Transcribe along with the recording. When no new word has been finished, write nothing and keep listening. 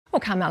Well,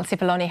 Carmel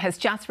Sepuloni has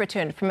just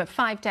returned from a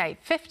 5-day,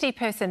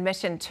 50-person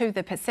mission to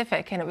the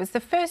Pacific, and it was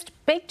the first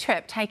big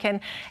trip taken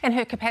in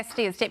her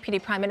capacity as Deputy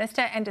Prime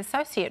Minister and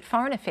Associate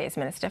Foreign Affairs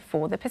Minister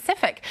for the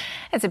Pacific.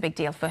 It's a big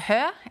deal for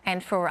her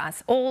and for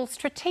us all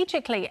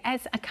strategically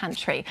as a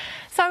country.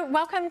 So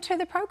welcome to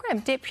the program,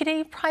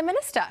 Deputy Prime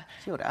Minister.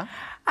 Kia ora.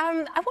 I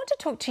want to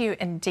talk to you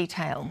in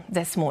detail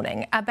this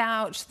morning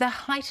about the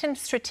heightened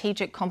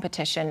strategic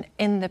competition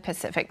in the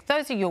Pacific.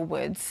 Those are your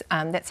words.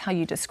 That's how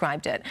you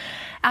described it.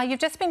 You've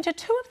just been to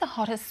two of the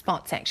hottest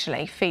spots,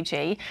 actually,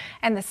 Fiji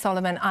and the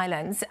Solomon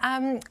Islands.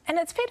 And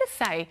it's fair to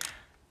say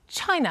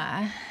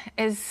China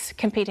is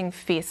competing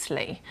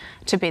fiercely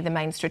to be the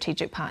main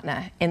strategic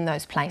partner in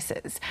those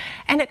places.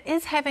 And it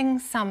is having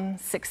some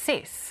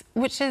success,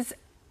 which is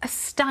a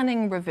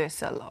stunning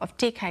reversal of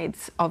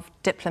decades of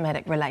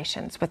diplomatic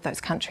relations with those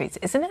countries,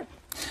 isn't it?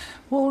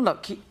 Well,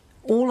 look,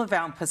 all of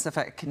our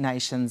Pacific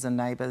nations and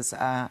neighbours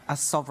are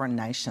sovereign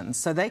nations,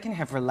 so they can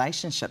have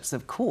relationships,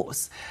 of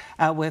course,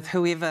 with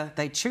whoever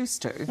they choose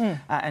to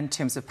in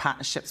terms of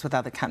partnerships with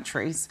other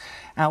countries.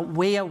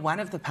 We are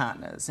one of the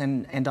partners,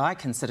 and I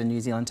consider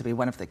New Zealand to be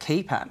one of the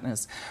key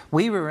partners.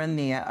 We were in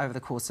there over the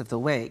course of the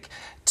week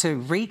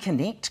to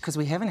reconnect, because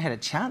we haven't had a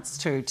chance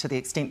to the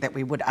extent that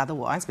we would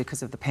otherwise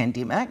because of the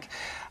pandemic,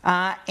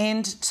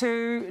 and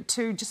to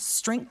just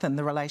strengthen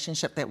the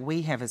relationship that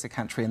we have as a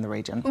country in the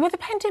region. Well, the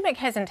pandemic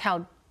hasn't held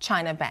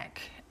China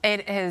back.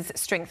 It is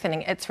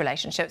strengthening its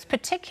relationships,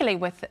 particularly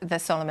with the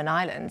Solomon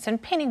Islands.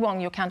 And Penny Wong,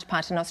 your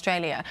counterpart in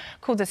Australia,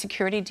 called the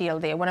security deal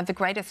there one of the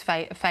greatest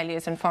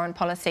failures in foreign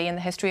policy in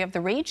the history of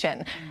the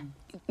region.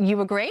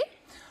 You agree?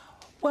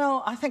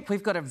 Well, I think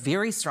we've got a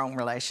very strong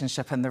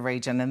relationship in the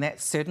region, and that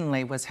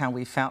certainly was how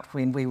we felt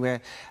when we were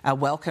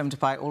welcomed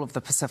by all of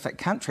the Pacific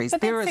countries.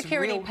 But that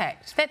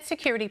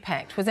security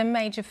pact was a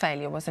major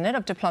failure, wasn't it,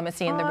 of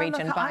diplomacy in the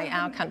region by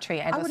our country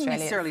and Australia? I wouldn't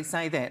necessarily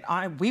say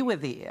that. We were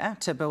there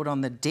to build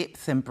on the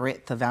depth and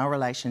breadth of our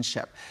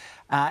relationship.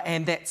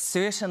 And that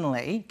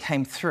certainly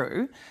came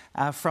through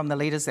from the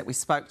leaders that we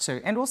spoke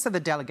to and also the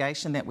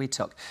delegation that we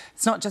took.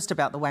 It's not just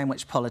about the way in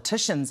which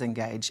politicians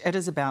engage, it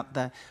is about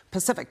the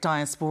Pacific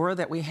diaspora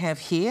that we have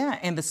here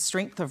and the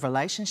strength of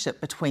relationship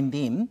between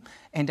them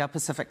and our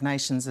Pacific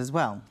nations as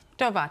well.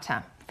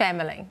 Dovata,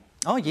 family.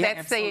 Oh yeah,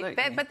 absolutely.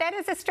 But that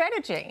is a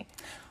strategy.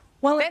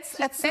 Well, that's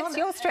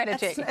your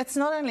strategy. It's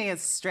not only a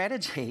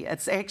strategy,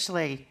 it's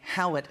actually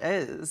how it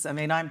is. I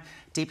mean, I'm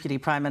Deputy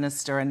Prime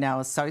Minister and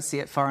now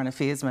Associate Foreign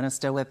Affairs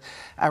Minister with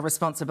a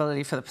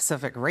responsibility for the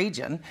Pacific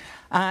region.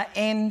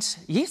 And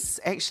yes,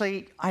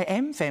 actually, I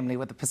am family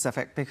with the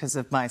Pacific because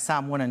of my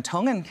Samoan and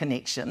Tongan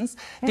connections.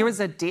 There is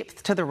a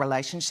depth to the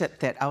relationship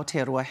that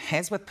Aotearoa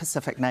has with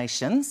Pacific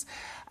nations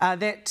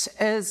that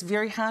is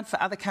very hard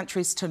for other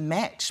countries to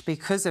match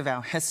because of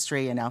our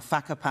history and our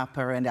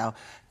whakapapa and our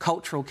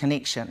cultural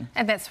connection.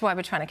 And that's why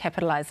we're trying to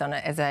capitalise on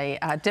it as a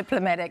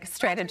diplomatic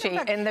strategy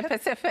in the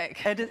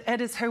Pacific. It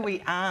is who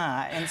we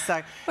are, and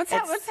so it's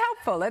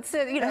helpful. It's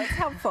it's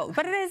helpful,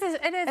 but it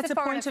is a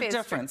point of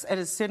difference. It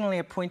is certainly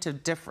a point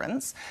of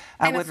difference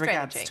with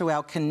regards to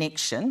our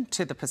connection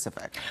to the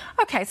Pacific.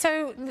 Okay,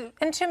 so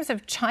in terms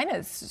of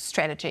China's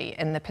strategy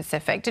in the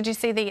Pacific, did you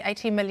see the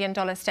 $80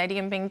 million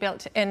stadium being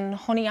built in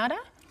Honiara?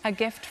 A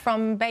gift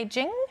from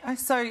Beijing?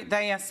 So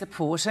they are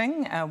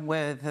supporting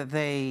with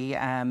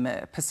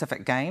the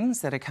Pacific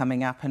Games that are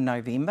coming up in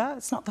November.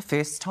 It's not the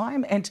first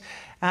time, and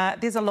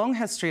there's a long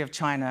history of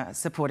China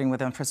supporting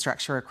with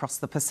infrastructure across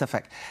the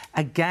Pacific.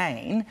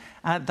 Again,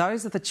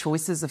 those are the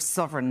choices of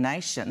sovereign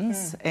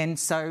nations, and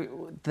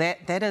so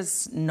that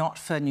is not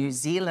for New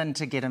Zealand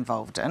to get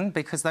involved in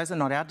because those are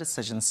not our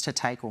decisions to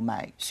take or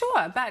make.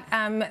 Sure, but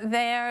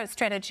their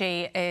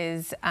strategy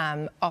is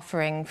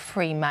offering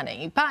free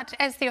money. But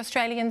as the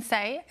Australians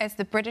say, as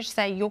the British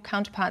say, your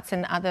counterparts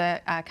in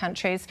other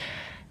countries,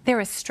 there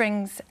are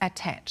strings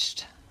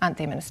attached, aren't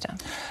there, Minister?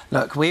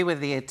 Look, we were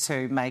there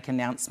to make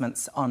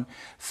announcements on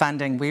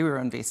funding we were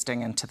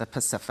investing into the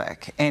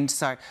Pacific. And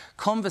so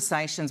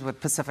conversations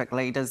with Pacific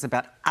leaders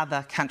about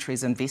other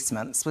countries'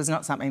 investments was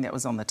not something that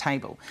was on the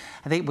table.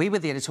 I think we were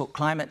there to talk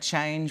climate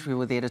change, we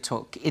were there to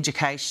talk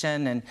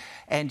education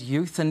and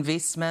youth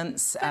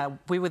investments,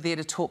 we were there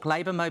to talk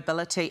labour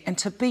mobility. And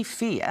to be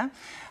fair,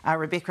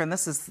 Rebecca, and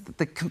this is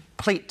the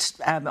complete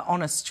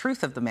honest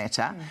truth of the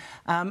matter,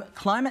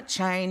 climate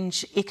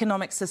change,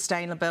 economic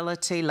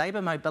sustainability,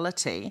 labour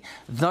mobility,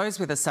 those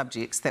were the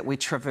subjects that we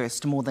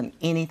traversed more than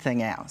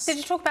anything else. Did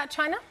you talk about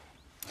China?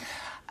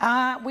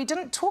 We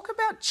didn't talk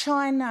about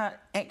China,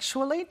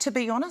 actually, to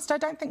be honest. I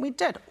don't think we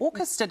did.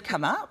 AUKUS did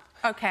come up.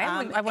 Okay,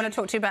 I want to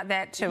talk to you about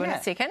that too in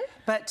a second.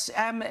 But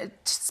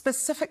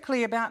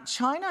specifically about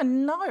China,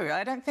 no,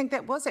 I don't think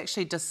that was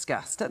actually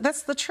discussed.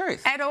 That's the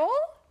truth. At all?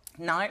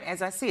 No,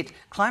 as I said,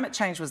 climate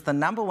change was the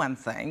 #1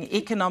 thing.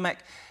 Economic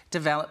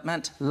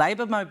development,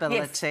 labour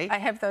mobility. Yes, I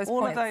have those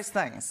all points. of those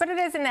things. But it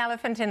is an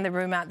elephant in the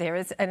room out there,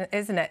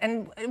 isn't it?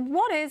 And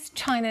what is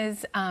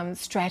China's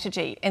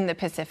strategy in the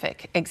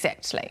Pacific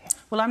exactly?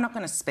 Well, I'm not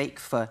going to speak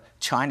for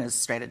China's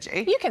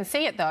strategy. You can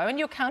see it though, and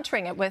you're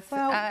countering it with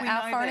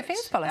our foreign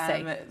affairs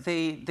policy.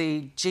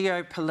 The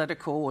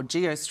geopolitical or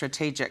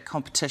geostrategic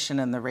competition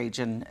in the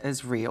region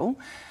is real.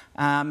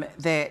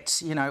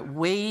 That, you know,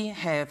 we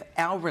have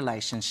our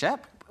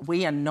relationship.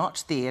 We are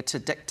not there to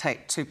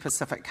dictate to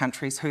Pacific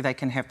countries who they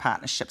can have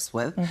partnerships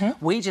with.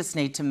 We just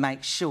need to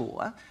make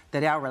sure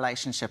that our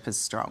relationship is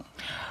strong.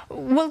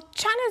 Well,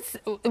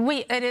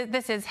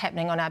 this is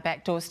happening on our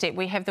back doorstep.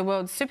 We have the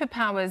world's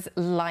superpowers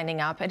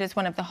lining up. It is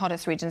one of the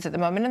hottest regions at the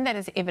moment, and that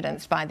is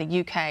evidenced by the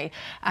UK,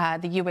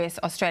 the US,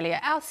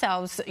 Australia,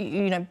 ourselves,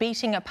 you know,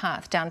 beating a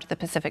path down to the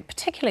Pacific,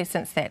 particularly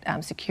since that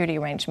security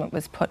arrangement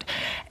was put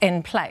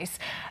in place.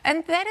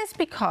 And that is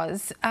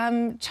because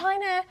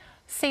China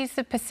sees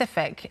the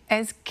Pacific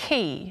as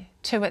key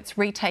to its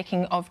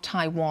retaking of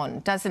Taiwan,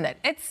 doesn't it?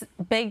 It's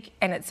big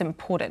and it's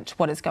important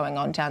what is going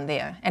on down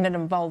there, and it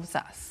involves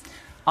us.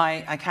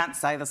 I can't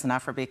say this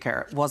enough,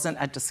 Rebecca. It wasn't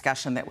a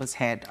discussion that was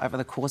had over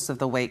the course of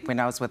the week when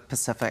I was with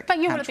Pacific But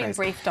you countries. would have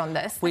been briefed on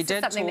this. This is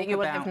something that you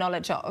would have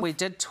knowledge of. We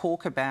did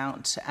talk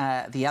about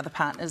the other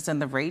partners in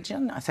the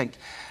region. I think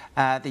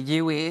the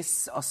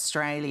US,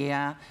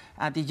 Australia,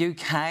 the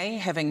UK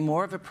having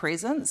more of a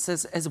presence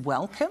is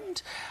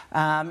welcomed.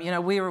 You know,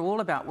 we're all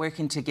about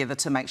working together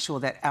to make sure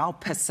that our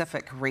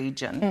Pacific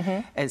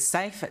region is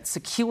safe, it's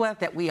secure,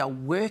 that we are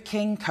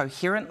working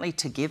coherently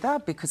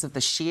together because of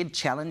the shared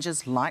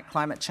challenges like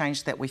climate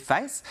change that we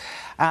face.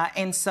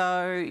 And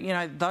so, you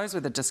know, those were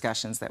the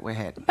discussions that we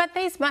had. But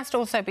these must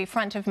also be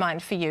front of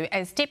mind for you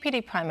as Deputy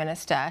Prime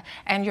Minister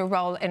and your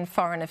role in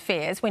foreign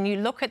affairs when you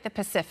look at the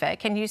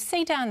Pacific and you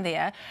see down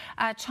there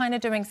China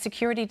doing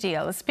security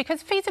deals,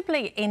 because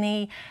feasibly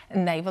any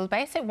naval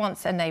base, it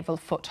wants a naval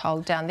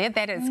foothold down there,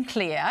 that is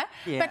clear.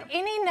 Yeah. But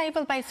any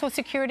naval base or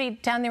security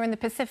down there in the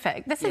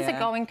Pacific, this is a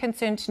going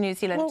concern to New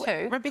Zealand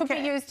too. Rebecca, could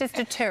be used as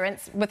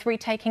deterrence with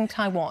retaking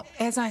Taiwan.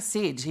 As I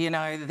said, you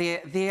know,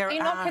 there are you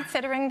not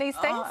considering these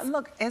things?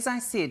 Look, as I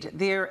said,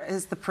 there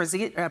is the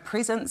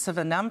presence of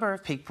a number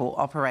of people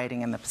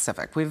operating in the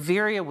Pacific. We're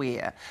very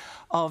aware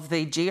of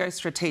the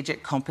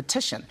geostrategic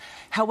competition.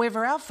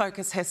 However, our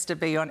focus has to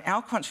be on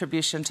our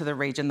contribution to the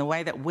region, the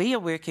way that we are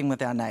working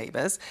with our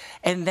neighbours,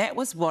 and that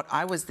was what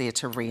I was there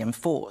to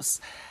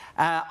reinforce.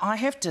 I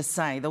have to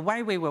say, the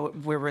way we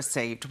were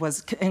received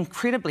was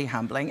incredibly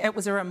humbling. It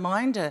was a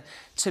reminder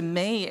to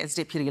me as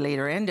Deputy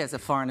Leader and as a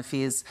Foreign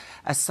Affairs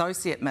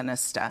Associate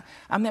Minister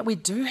that we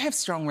do have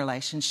strong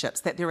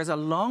relationships, that there is a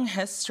long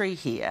history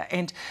here,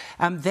 and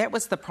that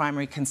was the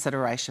primary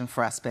consideration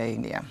for us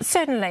being there.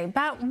 Certainly,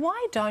 but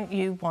why don't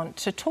you want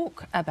to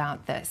talk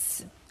about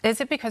this?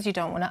 Is it because you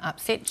don't want to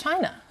upset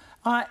China?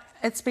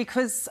 It's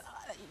because,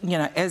 you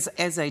know,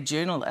 as a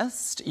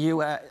journalist,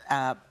 you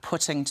are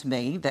putting to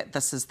me that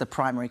this is the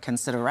primary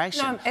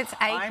consideration. No, it's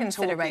a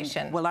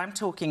consideration. I'm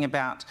talking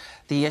about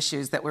the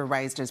issues that were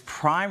raised as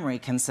primary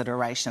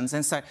considerations.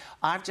 And so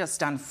I've just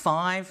done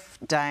 5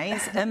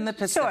 days in the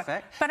Pacific.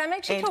 Sure, but I'm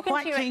actually talking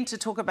to you, keen to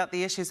talk about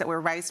the issues that were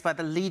raised by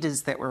the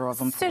leaders that were of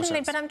importance.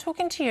 Certainly, but I'm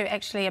talking to you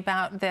actually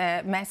about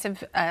the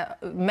massive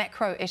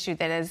macro issue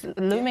that is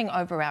looming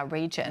over our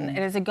region.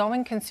 It is a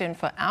going concern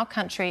for our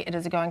country. It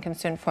is a going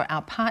concern for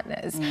our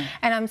partners.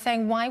 And I'm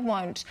saying, why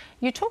won't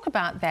you talk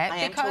about that? I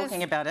am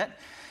talking about it.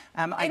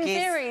 I'm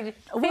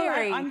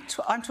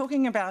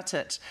talking about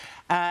it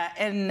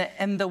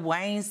in the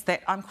ways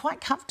that I'm quite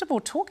comfortable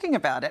talking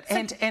about it,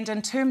 and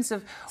in terms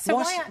of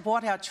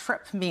what our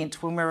trip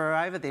meant when we were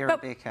over there,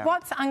 Rebecca.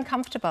 What's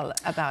uncomfortable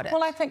about it?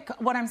 Well, I think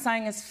what I'm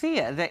saying is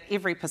fair, that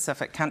every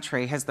Pacific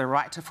country has the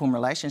right to form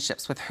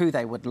relationships with who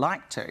they would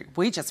like to.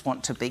 We just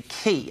want to be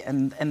key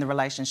in the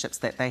relationships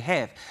that they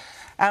have.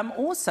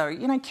 Also,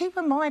 you know, keep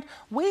in mind,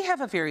 we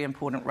have a very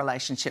important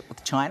relationship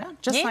with China,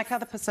 just like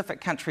other Pacific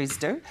countries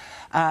do.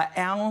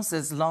 Ours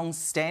is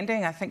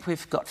long-standing. I think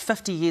we've got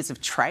 50 years of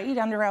trade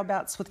under our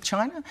belts with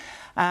China.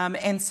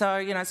 And so,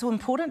 you know, it's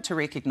important to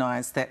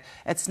recognise that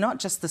it's not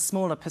just the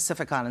smaller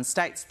Pacific Island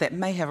states that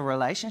may have a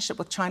relationship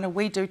with China.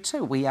 We do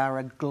too. We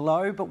are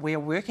we're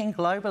working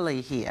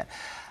globally here.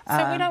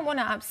 So we don't want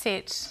to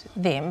upset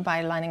them by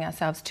aligning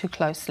ourselves too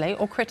closely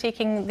or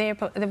critiquing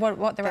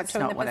what they're up to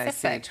in the Pacific. That's not what I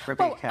said,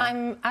 Rebecca. Well,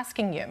 I'm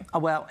asking you.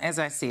 Well, as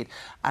I said,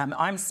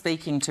 I'm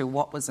speaking to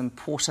what was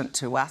important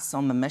to us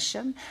on the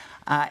mission.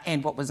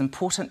 And what was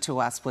important to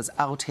us was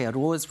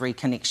Aotearoa's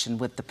reconnection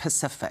with the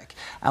Pacific.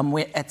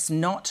 It's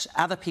not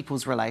other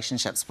people's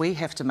relationships. We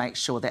have to make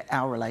sure that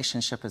our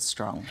relationship is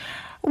strong.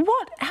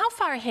 How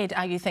far ahead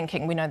are you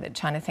thinking? We know that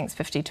China thinks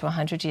 50 to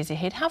 100 years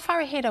ahead. How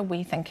far ahead are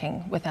we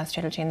thinking with our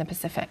strategy in the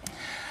Pacific?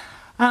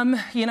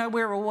 You know,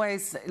 we're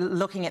always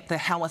looking at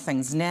how are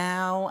things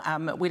now.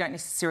 We don't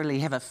necessarily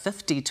have a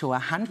 50 to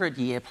 100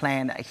 year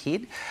plan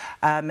ahead.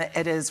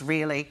 It is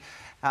really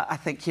I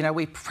think,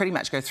 we pretty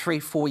much go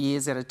 3-4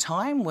 years at a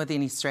time with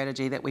any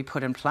strategy that we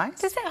put in place.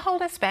 Does that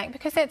hold us back?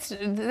 Because that's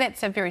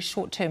a very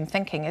short-term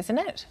thinking, isn't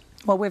it?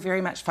 Well, we're very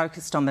much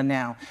focused on the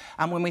now.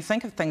 When we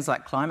think of things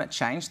like climate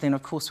change, then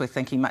of course we're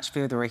thinking much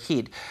further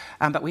ahead.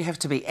 But we have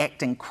to be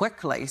acting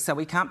quickly, so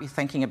we can't be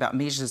thinking about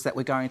measures that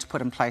we're going to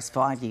put in place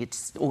 5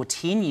 years or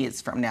 10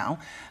 years from now.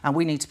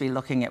 We need to be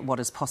looking at what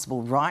is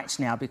possible right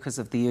now because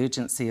of the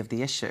urgency of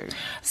the issue.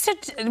 So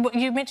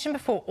you mentioned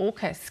before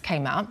AUKUS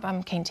came up.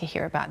 I'm keen to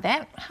hear about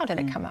that. How did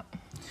it come up?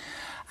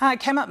 It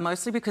came up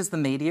mostly because the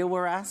media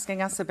were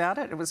asking us about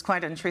it. It was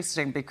quite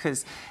interesting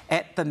because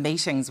at the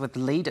meetings with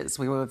leaders,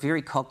 we were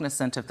very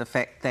cognizant of the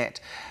fact that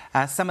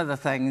some of the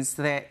things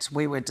that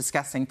we were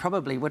discussing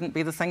probably wouldn't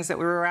be the things that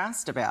we were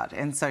asked about.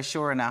 And so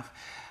sure enough,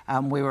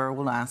 we were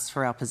all asked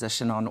for our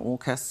position on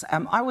AUKUS.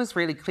 I was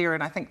really clear,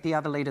 and I think the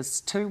other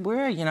leaders too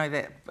were,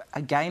 that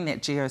again,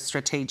 that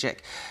geostrategic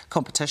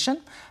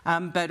competition,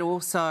 but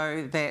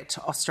also that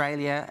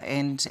Australia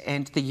and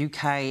the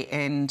UK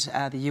and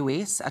the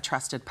US are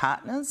trusted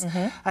partners.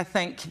 I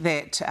think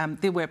that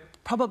there were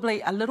probably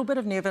a little bit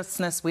of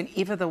nervousness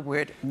whenever the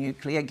word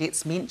nuclear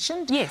gets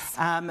mentioned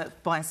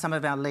by some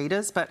of our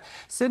leaders, but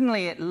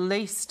certainly at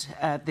least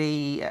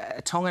the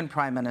Tongan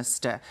Prime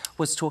Minister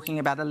was talking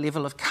about a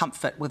level of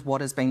comfort with what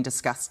has been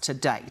discussed to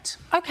date.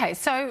 OK,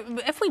 so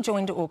if we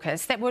joined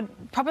AUKUS, that would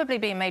probably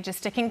be a major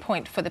sticking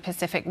point for the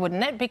Pacific,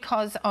 wouldn't it?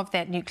 Because of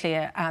that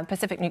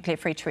Pacific Nuclear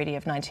Free Treaty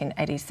of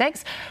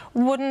 1986.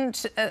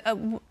 Wouldn't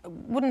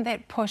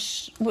that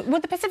push...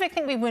 Would the Pacific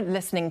think we weren't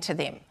listening to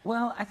them?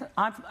 Well,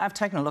 I've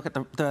taken a look at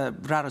the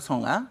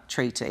Rarotonga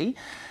Treaty,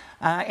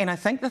 and I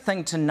think the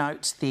thing to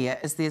note there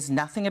is there's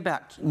nothing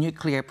about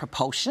nuclear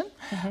propulsion.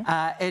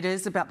 It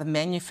is about the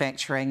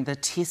manufacturing, the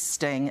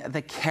testing,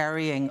 the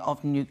carrying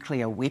of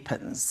nuclear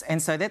weapons,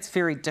 and so that's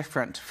very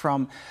different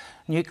from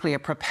nuclear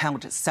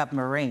propelled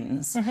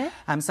submarines.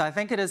 So I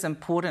think it is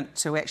important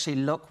to actually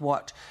look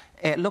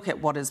at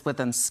what is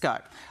within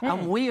scope.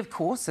 We, of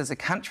course, as a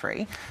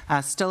country,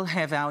 still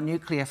have our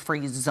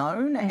nuclear-free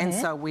zone, and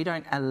so we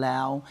don't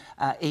allow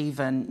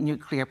even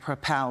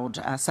nuclear-propelled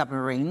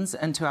submarines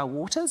into our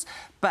waters,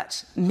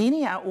 but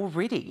many are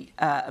already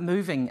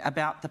moving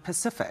about the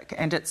Pacific,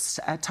 and it's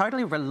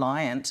totally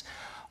reliant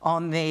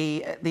on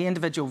the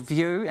individual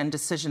view and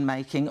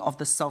decision-making of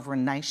the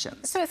sovereign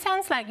nations. So it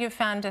sounds like you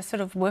found a sort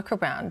of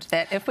workaround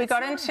that if we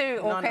got into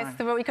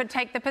AUKUS, we could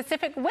take the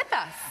Pacific with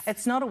us.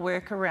 It's not a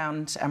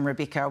workaround,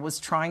 Rebecca. I was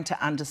trying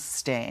to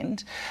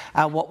understand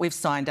what we've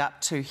signed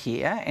up to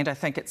here, and I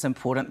think it's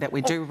important that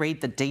we do read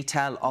the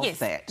detail of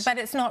that. Yes, but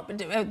it's not,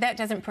 that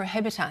doesn't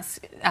prohibit us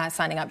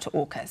signing up to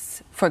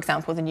AUKUS, for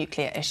example, the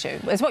nuclear issue,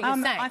 is what you're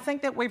saying. I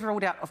think that we've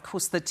ruled out, of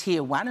course, the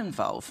Tier 1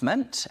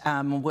 involvement,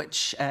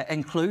 which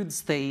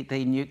includes the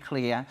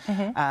nuclear,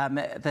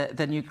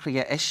 the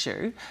nuclear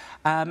issue.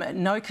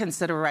 No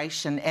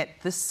consideration at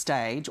this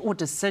stage or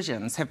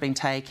decisions have been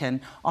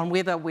taken on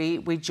whether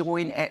we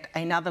join at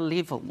another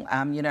level,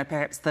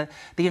 perhaps the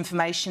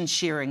information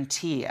sharing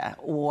tier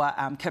or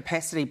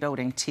capacity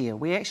building tier.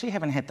 We actually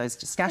haven't had those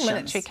discussions.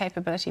 Military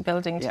capability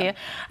building tier.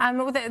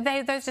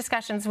 Those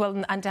discussions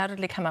will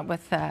undoubtedly come up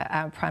with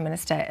Prime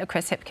Minister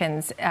Chris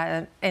Hipkins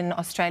in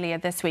Australia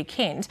this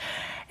weekend.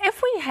 If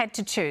we had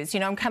to choose,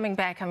 I'm coming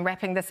back, I'm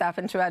wrapping this up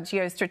into our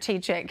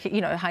geostrategic,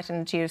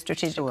 heightened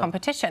geostrategic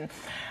competition.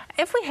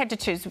 If we had to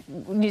choose,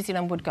 New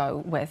Zealand would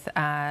go with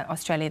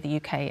Australia, the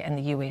UK and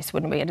the US,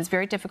 wouldn't we? It is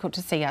very difficult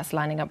to see us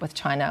lining up with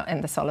China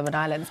and the Solomon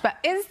Islands. But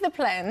is the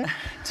plan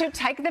to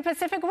take the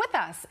Pacific with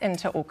us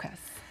into AUKUS?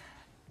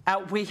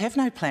 We have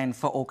no plan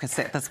for AUKUS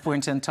at this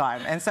point in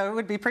time, and so it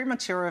would be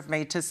premature of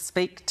me to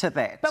speak to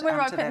that. But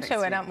we're open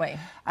to it, aren't we?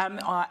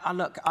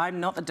 Look, I'm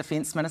not the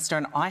Defence Minister,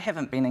 and I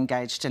haven't been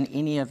engaged in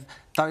any of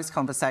those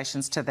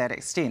conversations to that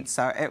extent,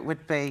 so it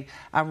would be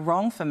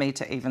wrong for me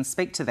to even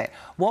speak to that.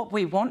 What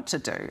we want to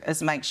do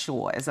is make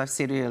sure, as I've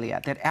said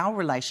earlier, that our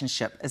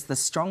relationship is the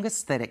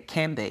strongest that it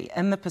can be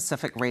in the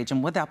Pacific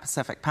region with our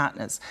Pacific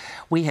partners.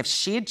 We have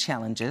shared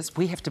challenges.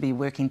 We have to be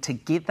working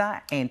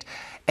together and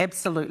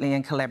absolutely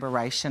in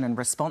collaboration in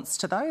response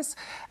to those,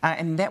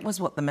 and that was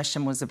what the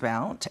mission was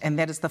about, and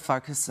that is the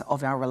focus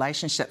of our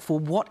relationship for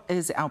what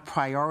is our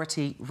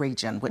priority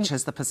region, which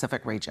is the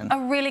Pacific region. A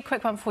really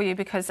quick one for you,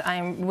 because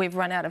we've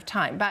run out of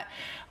time, but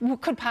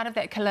could part of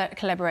that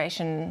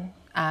collaboration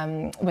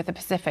with the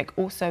Pacific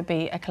also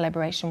be a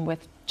collaboration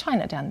with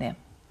China down there?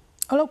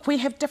 Oh, look, we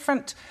have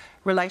different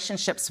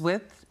relationships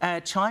with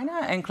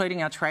China,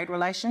 including our trade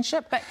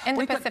relationship. But in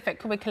the Pacific,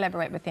 could we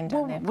collaborate with them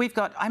down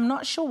there? I'm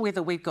not sure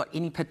whether we've got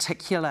any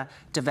particular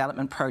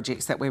development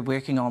projects that we're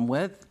working on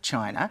with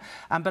China,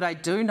 but I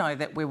do know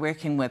that we're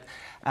working with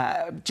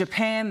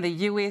Japan, the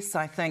US,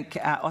 I think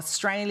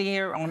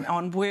Australia on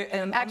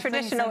our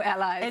traditional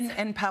allies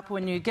in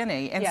Papua New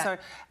Guinea. And so,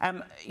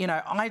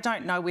 I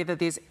don't know whether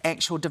there's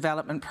actual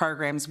development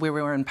programs where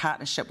we're in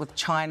partnership with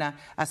China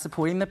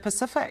supporting the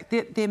Pacific.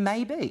 There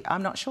may be,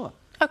 I'm not sure.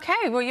 OK,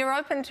 well, you're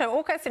open to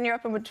AUKUS and you're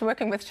open to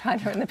working with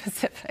China in the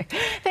Pacific.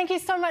 Thank you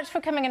so much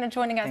for coming in and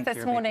joining us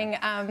this morning,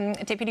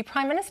 Deputy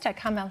Prime Minister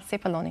Carmel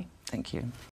Sepuloni. Thank you.